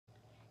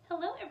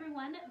Hello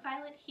everyone,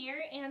 Violet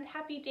here, and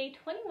happy day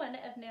 21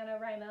 of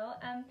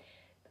NaNoWriMo.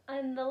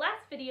 On the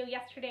last video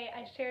yesterday,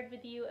 I shared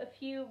with you a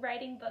few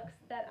writing books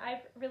that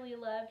I've really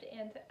loved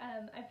and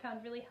I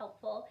found really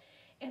helpful.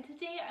 And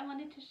today I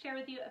wanted to share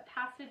with you a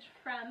passage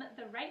from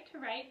The Right to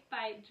Write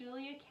by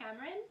Julia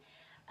Cameron.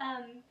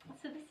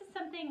 So this is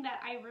something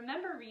that I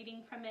remember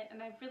reading from it,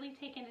 and I've really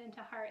taken into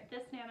heart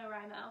this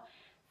NaNoWriMo.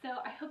 So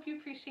I hope you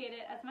appreciate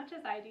it as much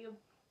as I do.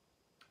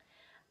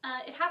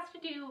 It has to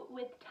do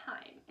with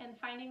time and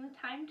finding the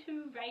time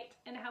to write,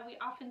 and how we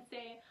often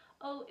say,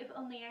 oh, if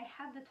only I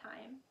had the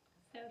time.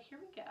 So here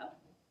we go.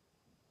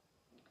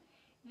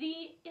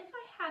 The "if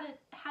I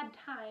had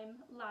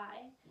time"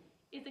 lie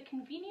is a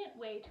convenient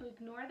way to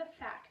ignore the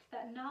fact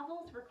that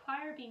novels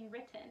require being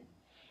written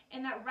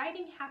and that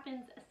writing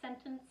happens a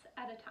sentence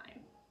at a time.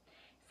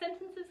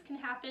 Sentences can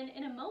happen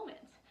in a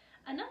moment.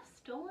 Enough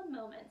stolen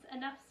moments,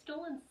 enough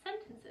stolen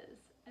sentences,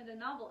 and a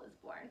novel is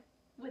born,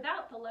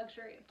 without the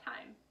luxury of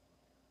time.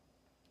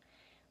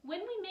 When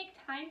we make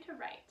time to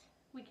write,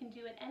 we can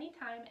do it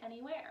anytime,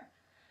 anywhere.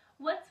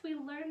 Once we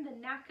learn the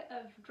knack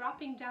of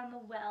dropping down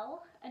the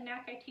well, a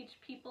knack I teach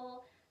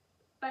people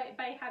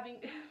by having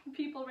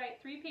people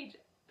write 3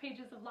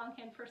 pages of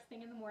longhand first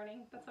thing in the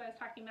morning. That's what I was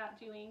talking about,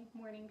 doing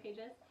morning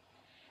pages.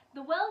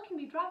 The well can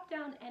be dropped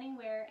down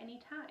anywhere,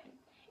 anytime.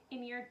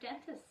 In your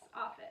dentist's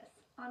office,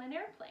 on an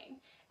airplane,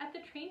 at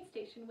the train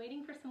station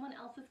waiting for someone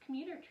else's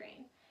commuter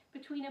train,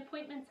 between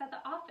appointments at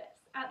the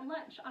office, at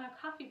lunch, on a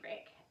coffee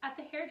break, at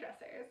the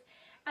hairdresser's,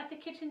 at the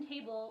kitchen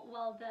table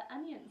while the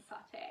onions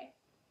saute.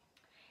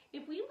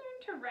 If we learn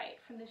to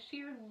write from the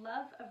sheer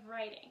love of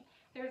writing,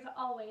 there's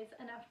always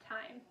enough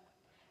time.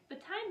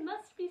 But time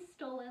must be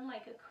stolen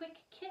like a quick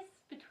kiss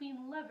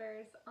between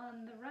lovers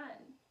on the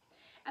run.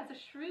 As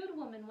a shrewd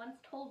woman once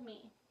told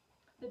me,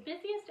 the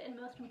busiest and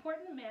most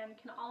important man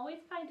can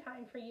always find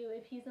time for you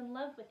if he's in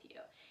love with you,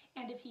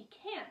 and if he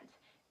can't,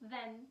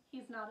 then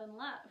he's not in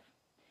love.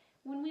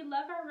 When we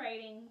love our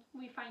writing,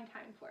 we find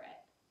time for it.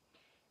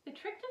 The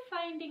trick to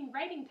finding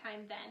writing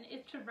time, then,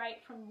 is to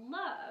write from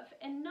love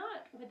and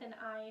not with an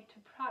eye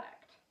to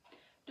product.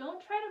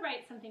 Don't try to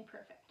write something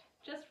perfect.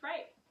 Just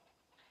write.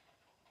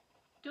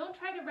 Don't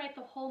try to write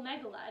the whole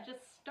megala.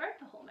 Just start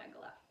the whole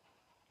megala.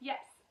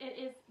 Yes, it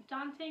is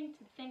daunting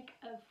to think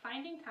of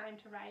finding time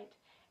to write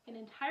an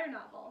entire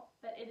novel,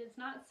 but it is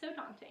not so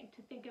daunting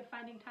to think of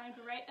finding time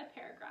to write a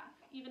paragraph,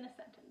 even a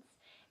sentence.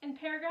 And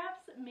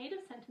paragraphs made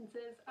of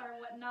sentences are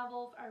what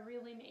novels are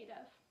really made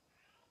of.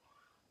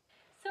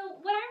 So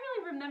what I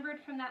really remembered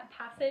from that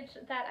passage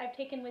that I've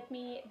taken with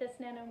me this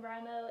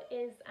NaNoWriMo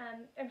is,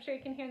 I'm sure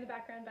you can hear in the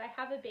background, but I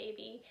have a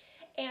baby,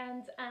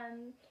 and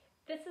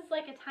this is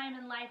like a time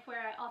in life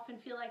where I often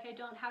feel like I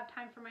don't have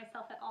time for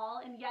myself at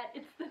all, and yet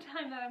it's the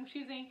time that I'm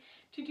choosing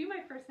to do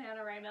my first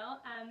NaNoWriMo.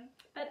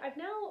 But I've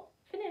now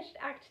finished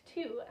Act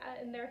 2,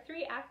 and there are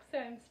 3 acts, so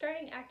I'm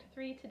starting Act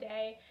 3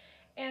 today,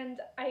 and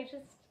I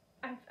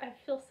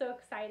feel so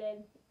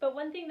excited. But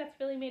one thing that's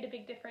really made a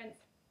big difference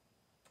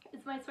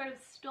is my sort of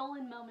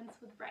stolen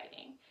moments with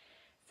writing.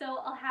 So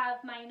I'll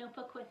have my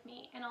notebook with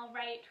me, and I'll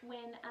write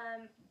when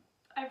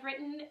I've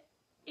written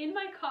in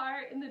my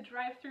car in the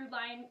drive-through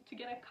line to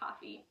get a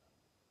coffee.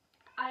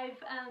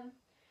 I've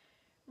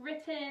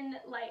written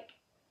like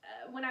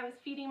when I was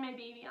feeding my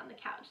baby on the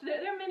couch.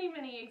 There are many,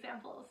 many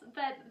examples,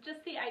 but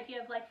just the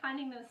idea of like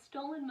finding those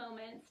stolen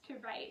moments to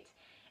write,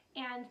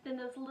 and then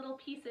those little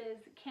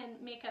pieces can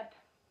make up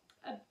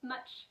a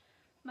much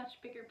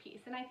bigger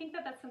piece. And I think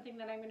that that's something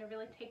that I'm going to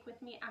really take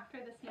with me after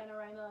this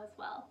NaNoWriMo as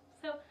well.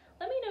 So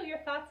let me know your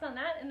thoughts on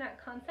that and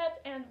that concept,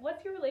 and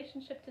what's your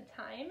relationship to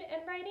time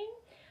and writing?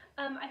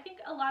 I think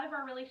a lot of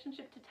our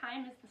relationship to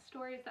time is the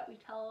stories that we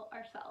tell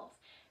ourselves,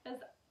 as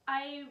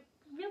I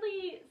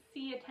really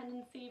see a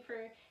tendency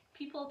for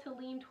people to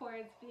lean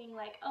towards being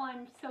like, oh,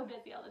 I'm so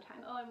busy all the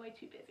time, oh, I'm way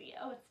too busy,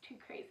 oh, it's too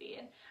crazy,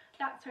 and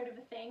that sort of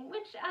a thing,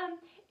 which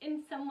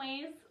in some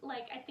ways,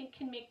 like, I think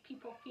can make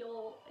people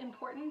feel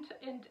important,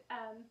 and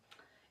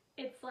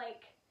it's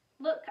like,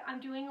 look, I'm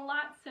doing a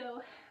lot,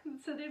 so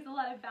there's a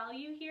lot of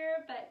value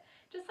here. But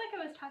just like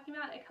I was talking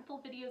about a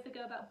couple videos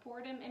ago about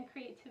boredom and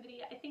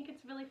creativity, I think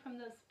it's really from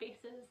those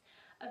spaces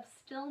of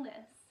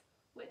stillness,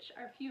 which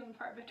are few and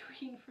far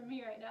between for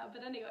me right now,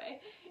 but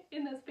anyway,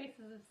 in those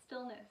spaces of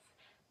stillness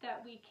that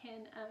we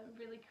can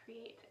really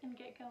create and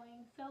get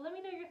going. So let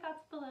me know your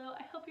thoughts below.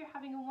 I hope you're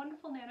having a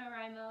wonderful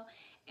NaNoWriMo,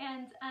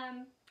 and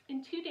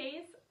in 2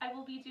 days I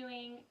will be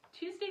doing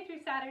Tuesday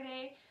through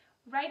Saturday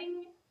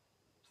writing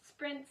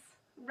sprints,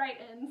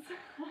 write-ins.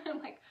 I'm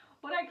like,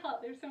 what do I call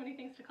it? There's so many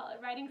things to call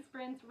it. Writing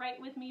sprints, write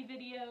with me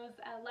videos,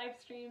 live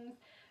streams,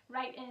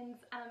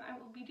 write-ins. I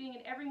will be doing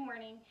it every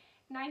morning,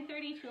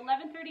 9:30 to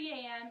 11:30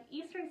 a.m.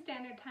 Eastern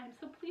Standard Time,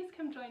 so please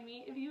come join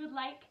me if you would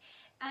like,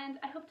 and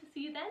I hope to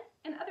see you then,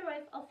 and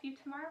otherwise I'll see you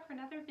tomorrow for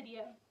another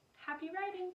video. Happy writing!